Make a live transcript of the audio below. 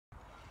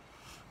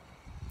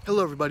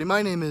Hello everybody,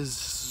 my name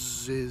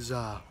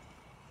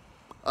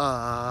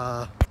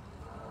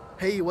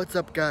hey, what's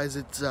up guys?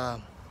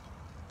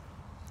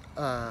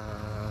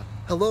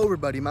 Hello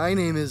everybody, my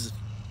name is,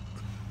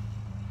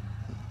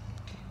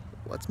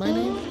 what's my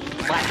name?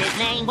 What's his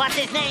name? What's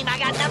his name? I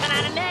got nothing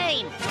on a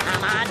name.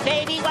 Come on,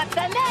 baby, what's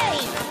the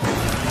name?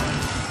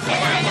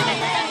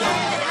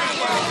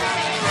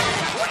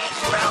 We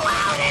threw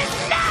out his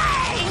name!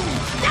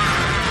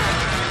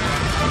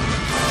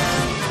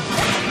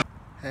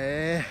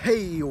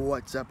 Hey,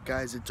 what's up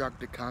guys? It's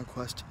Arctic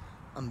Conquest.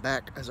 I'm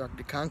back as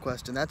Arctic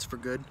Conquest, and that's for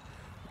good,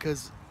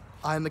 because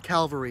I'm the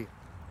cavalry.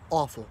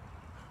 Awful.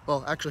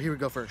 Well, actually, here we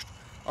go first.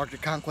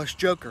 Arctic Conquest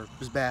Joker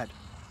was bad.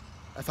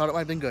 I thought it might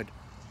have been good.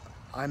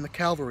 I'm the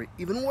cavalry.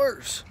 Even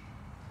worse.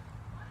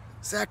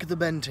 Zach the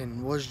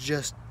Benton was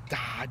just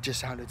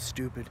sounded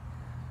stupid.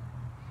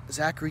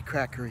 Zachary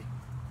Crackery.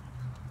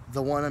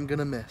 The one I'm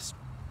gonna miss.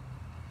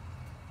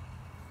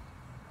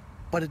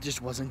 But it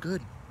just wasn't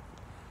good.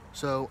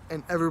 So,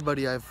 and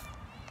everybody I've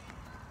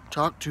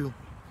talked to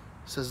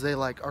says they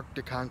like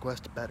Arctic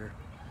Conquest better.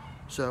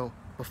 So,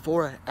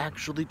 before I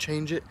actually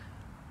change it,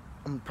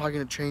 I'm probably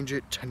gonna change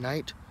it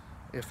tonight.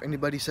 If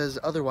anybody says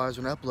otherwise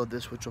when I upload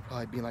this, which will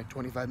probably be in like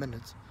 25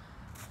 minutes,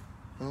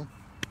 well,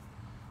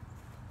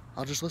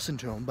 I'll just listen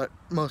to them. But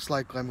most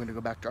likely I'm gonna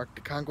go back to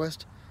Arctic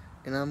Conquest,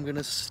 and I'm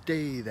gonna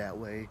stay that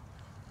way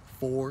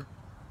for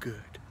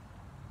good.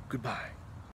 Goodbye.